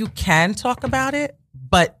 I mean, you can talk about it,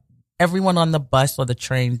 but everyone on the bus or the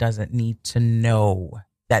train doesn't need to know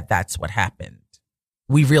that that's what happened.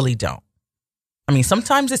 We really don't. I mean,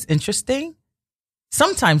 sometimes it's interesting.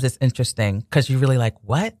 Sometimes it's interesting because you're really like,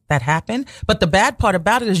 what? That happened? But the bad part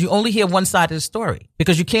about it is you only hear one side of the story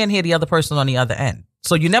because you can't hear the other person on the other end.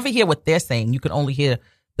 So you never hear what they're saying. You can only hear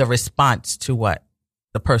the response to what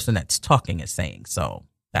the person that's talking is saying. So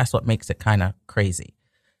that's what makes it kind of crazy.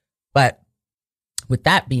 But with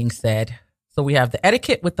that being said, so we have the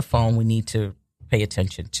etiquette with the phone we need to pay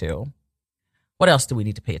attention to. What else do we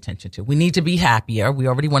need to pay attention to? We need to be happier. We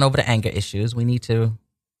already went over the anger issues. We need to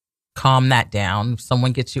calm that down. If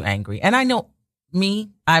someone gets you angry. And I know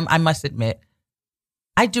I must admit,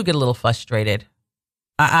 I do get a little frustrated.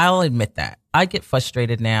 I'll admit that. I get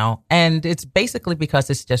frustrated now. And it's basically because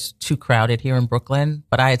it's just too crowded here in Brooklyn.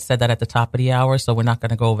 But I had said that at the top of the hour, so we're not going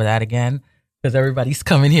to go over that again because everybody's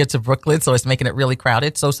coming here to Brooklyn. So it's making it really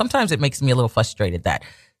crowded. So sometimes it makes me a little frustrated that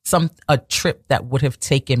a trip that would have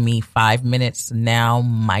taken me 5 minutes now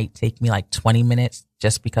might take me like 20 minutes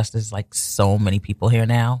just because there's like so many people here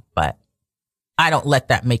now. But I don't let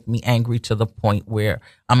that make me angry to the point where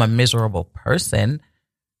I'm a miserable person.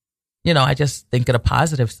 I just think of the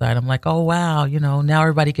positive side. I'm like, oh, wow, now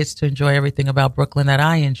everybody gets to enjoy everything about Brooklyn that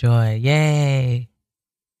I enjoy. Yay.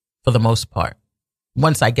 For the most part,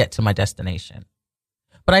 once I get to my destination.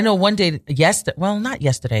 But I know one day, not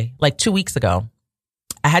yesterday, like 2 weeks ago,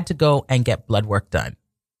 I had to go and get blood work done.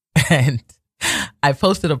 And I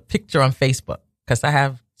posted a picture on Facebook because I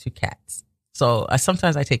have 2 cats. So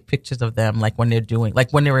sometimes I take pictures of them like when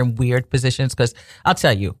they're in weird positions. Because I'll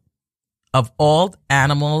tell you, of all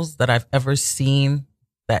animals that I've ever seen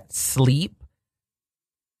that sleep,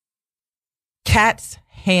 cats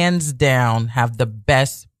hands down have the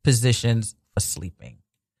best positions for sleeping.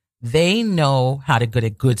 They know how to get a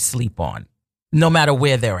good sleep on, no matter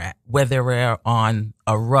where they're at, whether they're on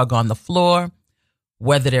a rug on the floor,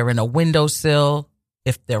 whether they're in a windowsill,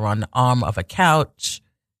 if they're on the arm of a couch,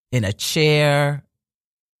 in a chair,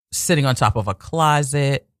 sitting on top of a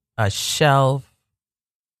closet, a shelf,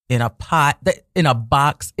 in a pot, in a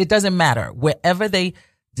box. It doesn't matter. Wherever they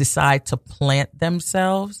decide to plant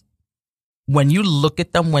themselves, when you look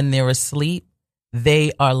at them when they're asleep,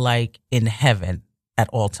 they are like in heaven at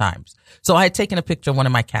all times. So I had taken a picture of one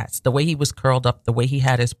of my cats, the way he was curled up, the way he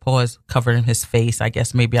had his paws covered in his face. I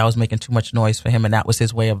guess maybe I was making too much noise for him, and that was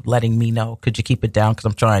his way of letting me know, could you keep it down? Because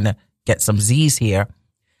I'm trying to get some Z's here.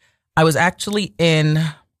 I was actually in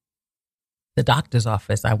the doctor's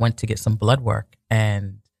office. I went to get some blood work,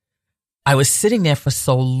 and I was sitting there for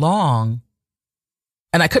so long,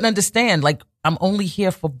 and I couldn't understand. Like, I'm only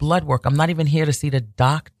here for blood work. I'm not even here to see the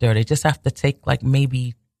doctor. They just have to take like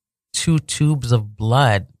maybe 2 tubes of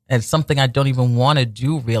blood, and something I don't even want to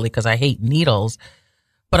do really because I hate needles.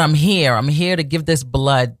 But I'm here. I'm here to give this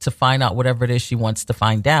blood to find out whatever it is she wants to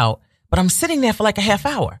find out. But I'm sitting there for like a half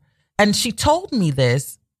hour. And she told me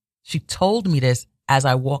this as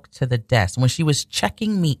I walked to the desk when she was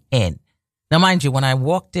checking me in. Now, mind you, when I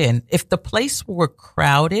walked in, if the place were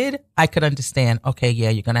crowded, I could understand, okay, yeah,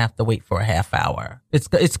 you're going to have to wait for a half hour.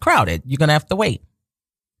 It's crowded. You're going to have to wait.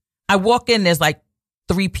 I walk in, there's like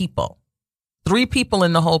 3 people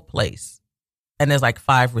in the whole place. And there's like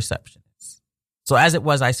 5 receptionists. So as it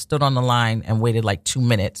was, I stood on the line and waited like 2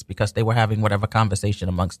 minutes because they were having whatever conversation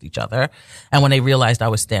amongst each other. And when they realized I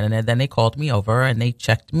was standing there, then they called me over and they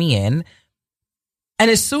checked me in.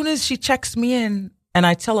 And as soon as she checks me in, and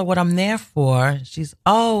I tell her what I'm there for, she's,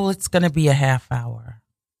 oh, it's going to be a half hour.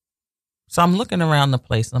 So I'm looking around the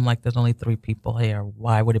place and I'm like, there's only 3 people here.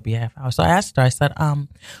 Why would it be a half hour? So I asked her, I said,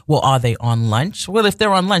 well, are they on lunch? Well, if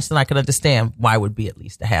they're on lunch, then I could understand why it would be at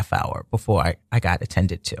least a half hour before I got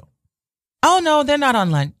attended to. Oh, no, they're not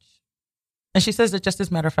on lunch. And she says it just as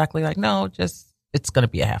matter of factly, like, no, it's going to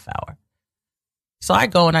be a half hour. So I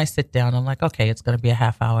go and I sit down. I'm like, okay, it's going to be a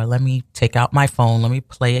half hour. Let me take out my phone. Let me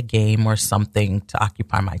play a game or something to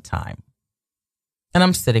occupy my time. And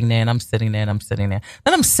I'm sitting there and I'm sitting there and I'm sitting there.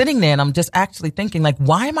 Then I'm sitting there and I'm just actually thinking, like,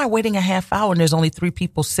 why am I waiting a half hour and there's only 3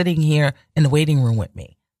 people sitting here in the waiting room with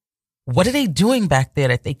me? What are they doing back there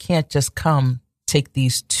that they can't just come take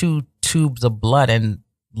these 2 tubes of blood and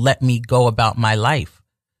let me go about my life?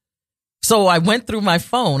 So I went through my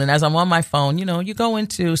phone, and as I'm on my phone, you go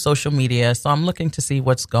into social media. So I'm looking to see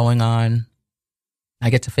what's going on.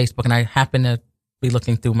 I get to Facebook and I happen to be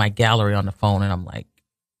looking through my gallery on the phone, and I'm like,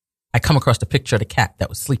 I come across the picture of the cat that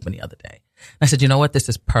was sleeping the other day. And I said, you know what? This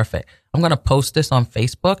is perfect. I'm going to post this on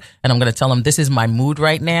Facebook and I'm going to tell them this is my mood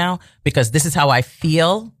right now because this is how I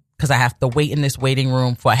feel because I have to wait in this waiting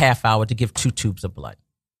room for a half hour to give 2 tubes of blood.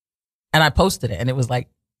 And I posted it, and it was like,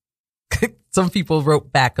 some people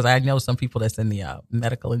wrote back because I know some people that's in the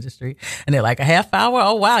medical industry, and they're like, a half hour?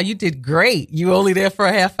 Oh, wow, you did great. You were only there for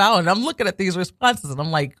a half hour. And I'm looking at these responses and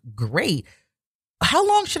I'm like, great. How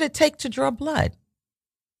long should it take to draw blood?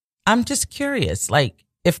 I'm just curious. Like,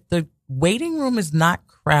 if the waiting room is not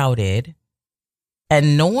crowded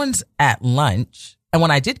and no one's at lunch, and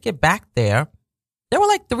when I did get back there were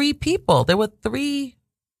like 3 people. There were 3,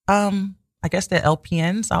 I guess they're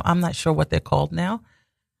LPNs. I'm not sure what they're called now.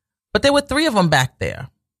 But there were 3 of them back there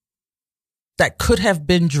that could have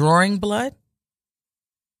been drawing blood.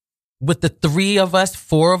 With the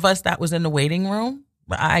 4 of us that was in the waiting room,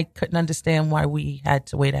 I couldn't understand why we had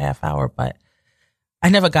to wait a half hour. But I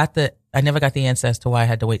never got the answer as to why I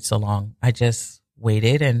had to wait so long. I just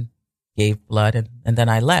waited and gave blood, and then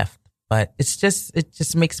I left. But it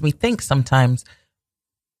just makes me think sometimes.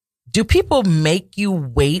 Do people make you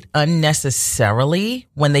wait unnecessarily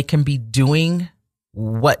when they can be doing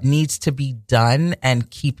what needs to be done and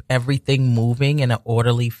keep everything moving in an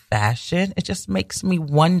orderly fashion? It just makes me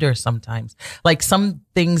wonder sometimes. Like some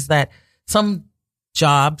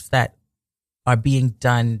jobs that are being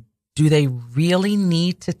done, do they really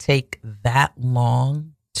need to take that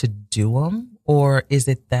long to do them? Or is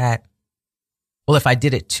it that, well, if I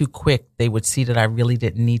did it too quick, they would see that I really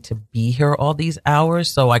didn't need to be here all these hours,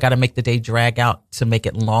 so I got to make the day drag out to make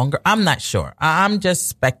it longer? I'm not sure. I'm just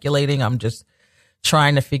speculating. I'm just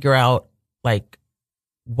trying to figure out, like,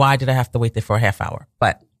 why did I have to wait there for a half hour?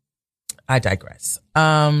 But I digress.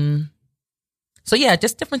 So yeah,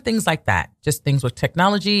 just different things like that. Just things with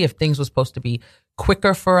technology. If things were supposed to be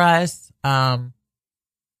quicker for us,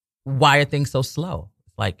 why are things so slow?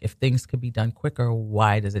 Like, if things could be done quicker,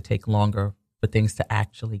 why does it take longer for things to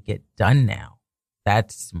actually get done now?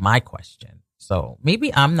 That's my question. So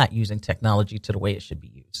maybe I'm not using technology to the way it should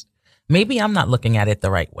be used. Maybe I'm not looking at it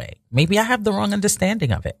the right way. Maybe I have the wrong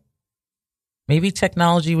understanding of it. Maybe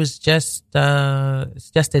technology was just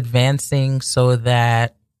advancing so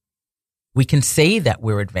that we can say that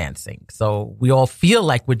we're advancing. So we all feel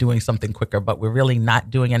like we're doing something quicker, but we're really not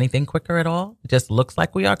doing anything quicker at all. It just looks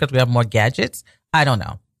like we are because we have more gadgets. I don't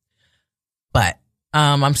know. But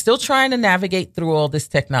I'm still trying to navigate through all this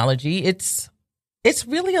technology. It's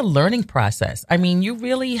really a learning process. I mean, you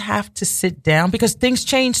really have to sit down because things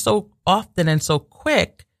change so often and so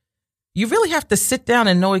quick. You really have to sit down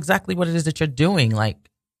and know exactly what it is that you're doing, like,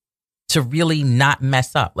 to really not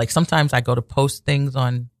mess up. Like, sometimes I go to post things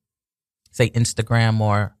on, say, Instagram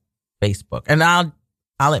or Facebook. And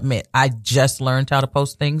I'll admit, I just learned how to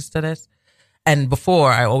post things to this. And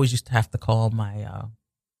before, I always used to have to call my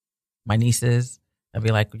nieces and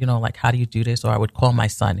be like, like, how do you do this? Or I would call my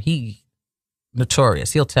son.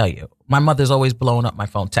 Notorious. He'll tell you. My mother's always blowing up my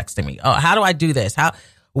phone, texting me. Oh, how do I do this?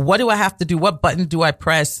 What do I have to do? What button do I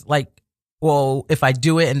press? Like, well, if I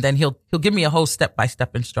do it, and then he'll give me a whole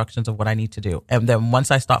step-by-step instructions of what I need to do. And then once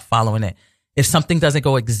I start following it, If something doesn't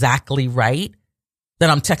go exactly right, then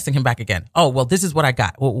I'm texting him back again. Oh, well, this is what I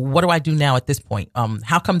got. Well, what do I do now at this point?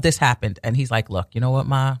 How come this happened? And he's like, look, you know what,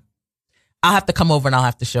 Ma? I'll have to come over and I'll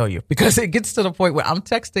have to show you, because it gets to the point where I'm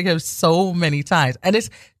texting him so many times, and it's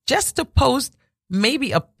just to post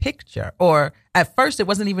maybe a picture, or at first it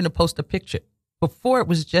wasn't even to post a picture. Before it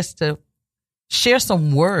was just to share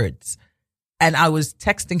some words. And I was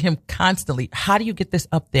texting him constantly. How do you get this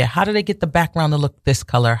up there? How do they get the background to look this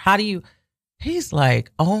color? He's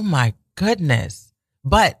like, oh my goodness.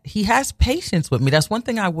 But he has patience with me. That's one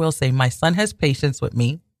thing I will say. My son has patience with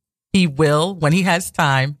me. He will, when he has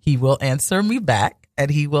time, he will answer me back and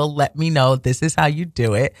he will let me know this is how you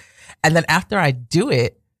do it. And then after I do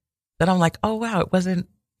it, then I'm like, oh wow, it wasn't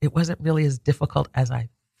really as difficult as I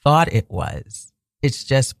thought it was. It's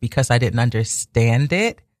just because I didn't understand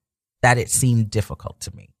it that it seemed difficult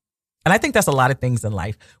to me. And I think that's a lot of things in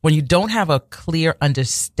life. When you don't have a clear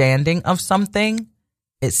understanding of something,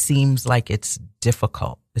 it seems like it's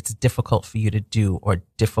difficult. It's difficult for you to do, or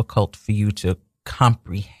difficult for you to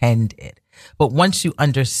comprehend it. But once you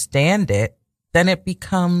understand it, then it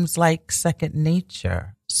becomes like second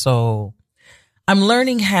nature. So I'm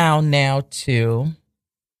learning how now to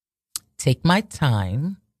take my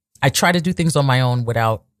time. I try to do things on my own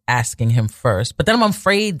without asking him first. But then I'm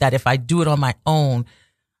afraid that if I do it on my own,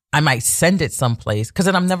 I might send it someplace, because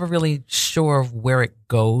then I'm never really sure of where it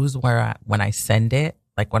goes when I send it.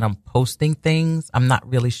 Like when I'm posting things, I'm not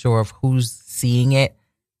really sure of who's seeing it,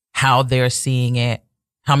 how they're seeing it,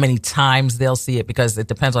 how many times they'll see it, because it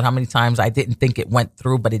depends on how many times I didn't think it went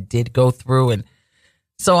through, but it did go through. And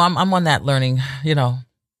so I'm on that learning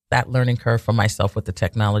curve for myself with the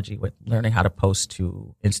technology, with learning how to post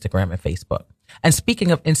to Instagram and Facebook. And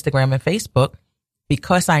speaking of Instagram and Facebook,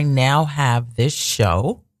 because I now have this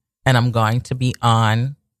show, and I'm going to be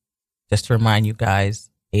on, just to remind you guys,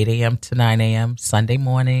 8 a.m. to 9 a.m. Sunday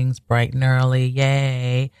mornings, bright and early.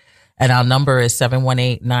 Yay. And our number is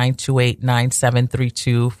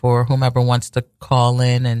 718-928-9732 for whomever wants to call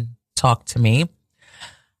in and talk to me.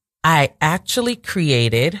 I actually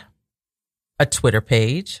created a Twitter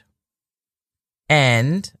page,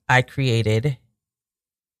 and I created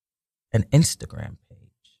an Instagram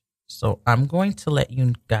page. So I'm going to let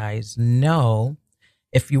you guys know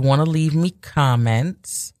if you want to leave me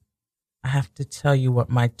comments. I have to tell you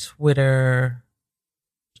what my Twitter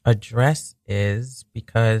address is,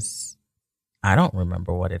 because I don't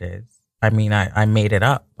remember what it is. I mean, I made it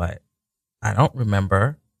up, but I don't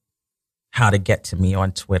remember how to get to me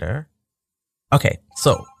on Twitter. Okay,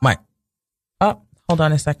 so hold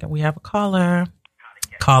on a second. We have a caller.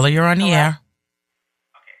 Caller, you're on the air.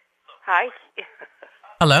 Hi.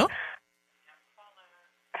 Hello?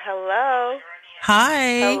 Hello.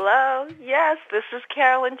 Hi. Hello. Yes, this is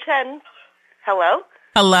Carolyn Chen. Hello?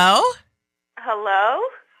 Hello? Hello?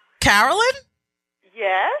 Carolyn?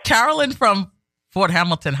 Yes? Carolyn from Fort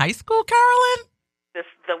Hamilton High School, Carolyn? This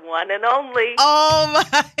is the one and only. Oh,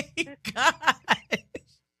 my gosh.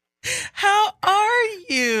 How are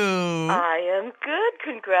you? I am good.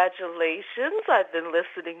 Congratulations. I've been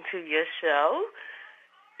listening to your show.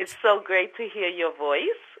 It's so great to hear your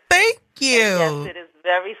voice. Thank you. And yes, it is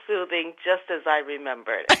very soothing, just as I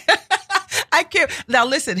remembered it. I can't. Now,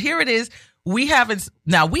 listen, here it is. We haven't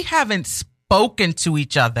spoken to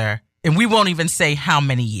each other, and we won't even say how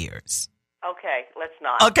many years. Okay, let's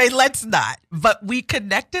not. Okay, let's not. But we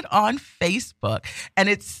connected on Facebook, and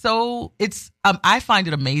I find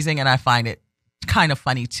it amazing, and I find it kind of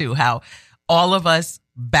funny too, how all of us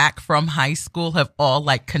back from high school have all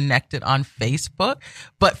like connected on Facebook.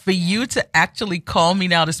 But for you to actually call me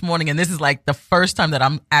now this morning, and this is like the first time that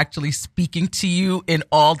I'm actually speaking to you in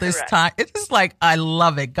all this Correct. time, it's just like, I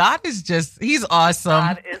love it. God is he's awesome.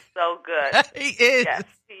 God is so good. He is. Yes,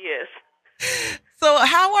 he is. So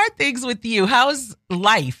how are things with you? How's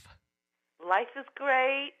life? Life is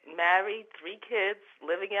great. Married, 3 kids,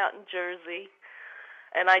 living out in Jersey.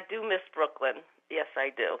 And I do miss Brooklyn. Yes, I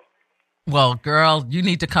do. Well, girl, you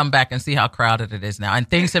need to come back and see how crowded it is now. And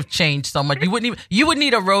things have changed so much. You would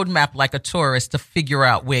need a roadmap like a tourist to figure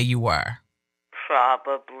out where you are.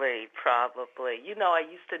 Probably. You know, I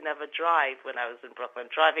used to never drive when I was in Brooklyn.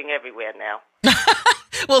 Driving everywhere now.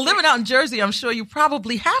 Well, living out in Jersey, I'm sure you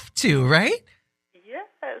probably have to, right? Yes.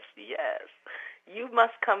 You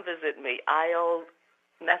must come visit me. I'll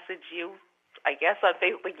message you, I guess, on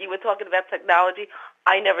Facebook. You were talking about technology.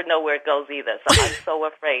 I never know where it goes either, so I'm so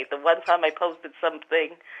afraid. The one time I posted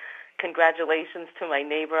something, congratulations to my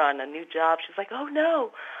neighbor on a new job, she's like, oh,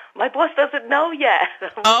 no, my boss doesn't know yet.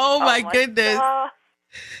 Oh, my goodness. God.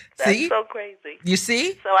 That's See? so crazy. You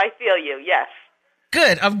see? So I feel you, yes.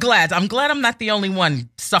 Good. I'm glad. I'm not the only one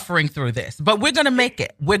suffering through this, but we're going to make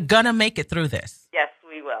it. We're going to make it through this. Yes,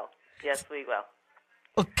 we will. Yes, we will.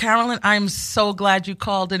 Well, Carolyn, I'm so glad you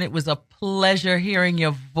called in. It was a pleasure hearing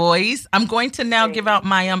your voice. I'm going to now give out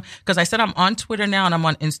my, because I said I'm on Twitter now and I'm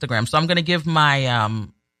on Instagram. So I'm going to give my,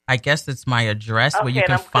 I guess it's my address where you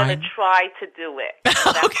can find. I'm going to try to do it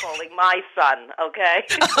without calling my son, okay?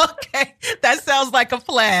 Okay. That sounds like a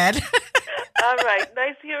plan. All right.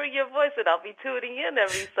 Nice hearing your voice, and I'll be tuning in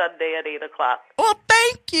every Sunday at 8 o'clock. Well,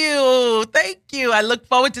 thank you. Thank you. I look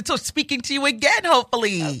forward to speaking to you again,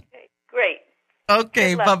 hopefully. Okay. Great.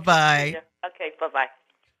 Okay. Bye-bye. Okay. Bye-bye.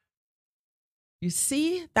 You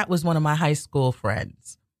see, that was one of my high school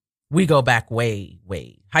friends. We go back way,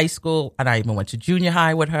 way. High school, and I even went to junior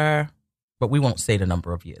high with her, but we won't say the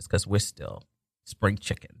number of years because we're still spring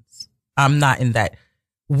chickens. We're not in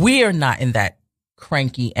that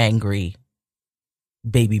cranky, angry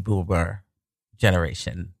baby boomer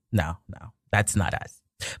generation. No, that's not us.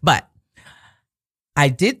 But I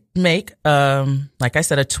did make, like I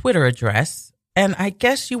said, a Twitter address, and I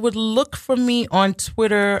guess you would look for me on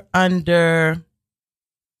Twitter under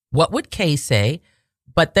What Would Kay Say?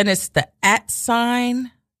 But then it's the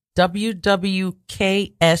 @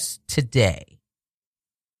 WWKS Today.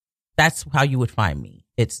 That's how you would find me.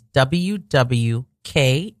 It's WWKS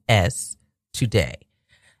Today.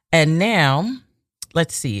 And now,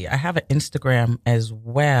 let's see. I have an Instagram as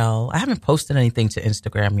well. I haven't posted anything to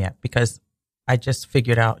Instagram yet because I just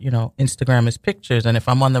figured out, Instagram is pictures. And if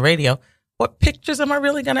I'm on the radio, what pictures am I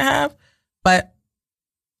really going to have? But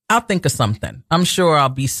I'll think of something. I'm sure I'll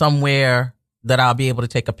be somewhere that I'll be able to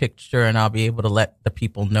take a picture and I'll be able to let the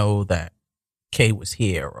people know that Kay was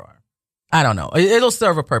here, or I don't know. It'll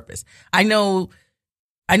serve a purpose. I know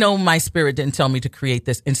my spirit didn't tell me to create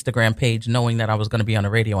this Instagram page knowing that I was going to be on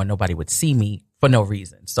the radio and nobody would see me for no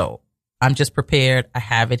reason. So I'm just prepared. I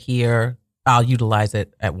have it here. I'll utilize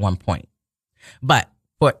it at one point. But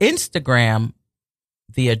for Instagram,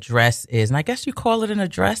 the address is, and I guess you call it an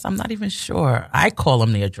address. I'm not even sure. I call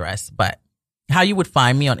them the address, but how you would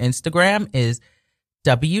find me on Instagram is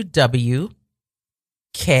WWK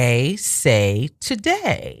Say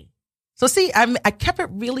Today. So see, I kept it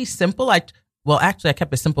really simple. I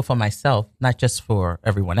kept it simple for myself, not just for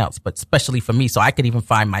everyone else, but especially for me. So I could even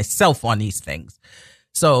find myself on these things.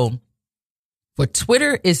 So for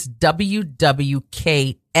Twitter, it's WWKS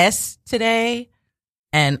Today.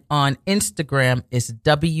 And on Instagram, it's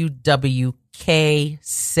WWK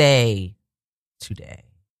Say Today.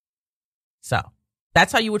 So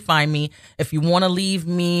that's how you would find me. If you want to leave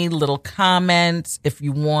me little comments, if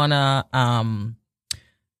you want to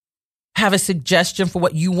have a suggestion for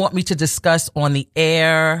what you want me to discuss on the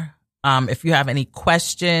air, if you have any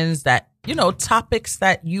questions that, topics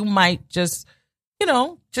that you might just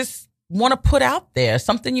want to put out there,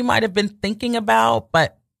 something you might have been thinking about,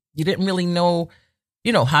 but you didn't really know,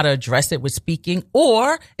 how to address it with speaking,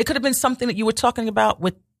 or it could have been something that you were talking about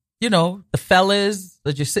with, the fellas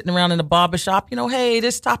that you're sitting around in the barbershop, hey,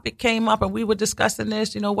 this topic came up and we were discussing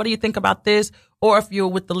this, what do you think about this? Or if you're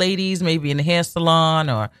with the ladies, maybe in the hair salon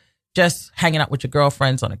or just hanging out with your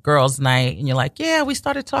girlfriends on a girls' night and you're like, yeah, we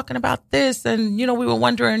started talking about this and, we were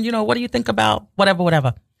wondering, what do you think about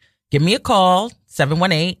whatever. Give me a call,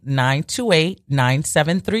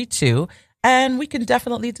 718-928-9732, and we can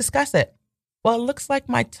definitely discuss it. Well, it looks like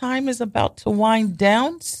my time is about to wind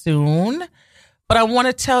down soon. But I want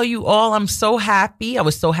to tell you all, I'm so happy. I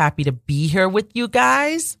was so happy to be here with you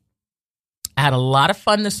guys. I had a lot of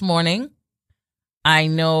fun this morning. I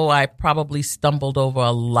know I probably stumbled over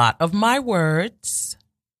a lot of my words.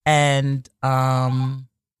 And,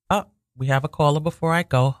 we have a caller before I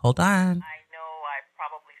go. Hold on. I know I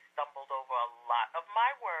probably stumbled over a lot of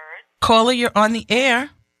my words. Caller, you're on the air.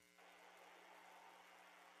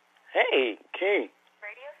 Hey, Kay.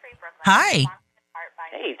 Hi.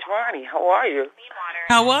 Hey, Tawani, how are you?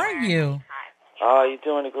 How are you? Oh, you're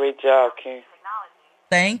doing a great job, Kay.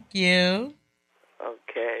 Thank you.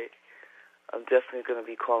 Okay. I'm definitely going to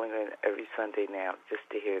be calling in every Sunday now just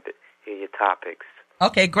to hear your topics.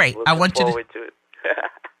 Okay, great. I want you to it.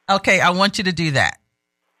 Okay, I want you to do that.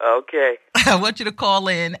 Okay. I want you to call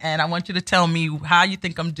in and I want you to tell me how you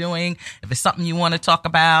think I'm doing. If it's something you want to talk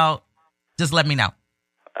about, just let me know.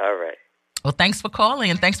 All right. Well, thanks for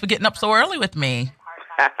calling and thanks for getting up so early with me.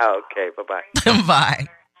 Okay, bye-bye. Bye.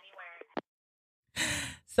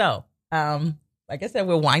 So, like I said,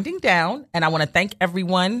 we're winding down, and I want to thank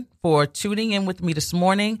everyone for tuning in with me this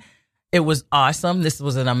morning. It was awesome. This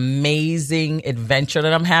was an amazing adventure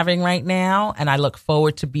that I'm having right now, and I look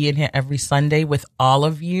forward to being here every Sunday with all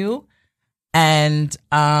of you. And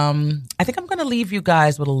I think I'm going to leave you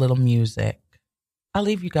guys with a little music. I'll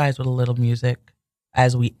leave you guys with a little music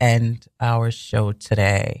as we end our show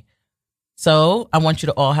today. So I want you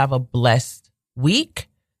to all have a blessed week.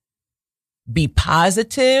 Be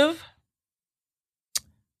positive.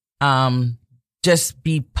 Just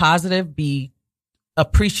be positive. Be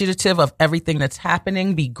appreciative of everything that's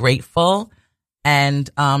happening. Be grateful. And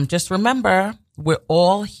just remember, we're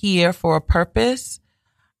all here for a purpose.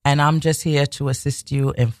 And I'm just here to assist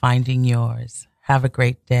you in finding yours. Have a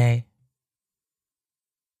great day.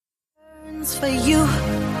 For you,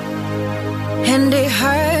 and it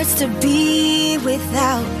hurts to be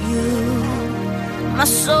without you. My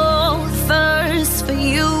soul thirsts for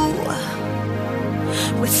you.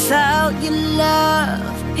 Without your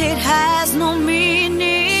love, it has no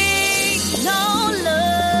meaning. No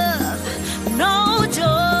love, no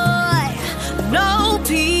joy, no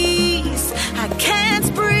peace. I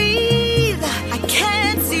can't breathe, I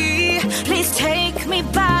can't see. Please take me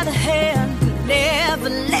by the hand, never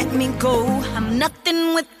let me go. I'm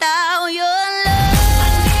nothing without your love.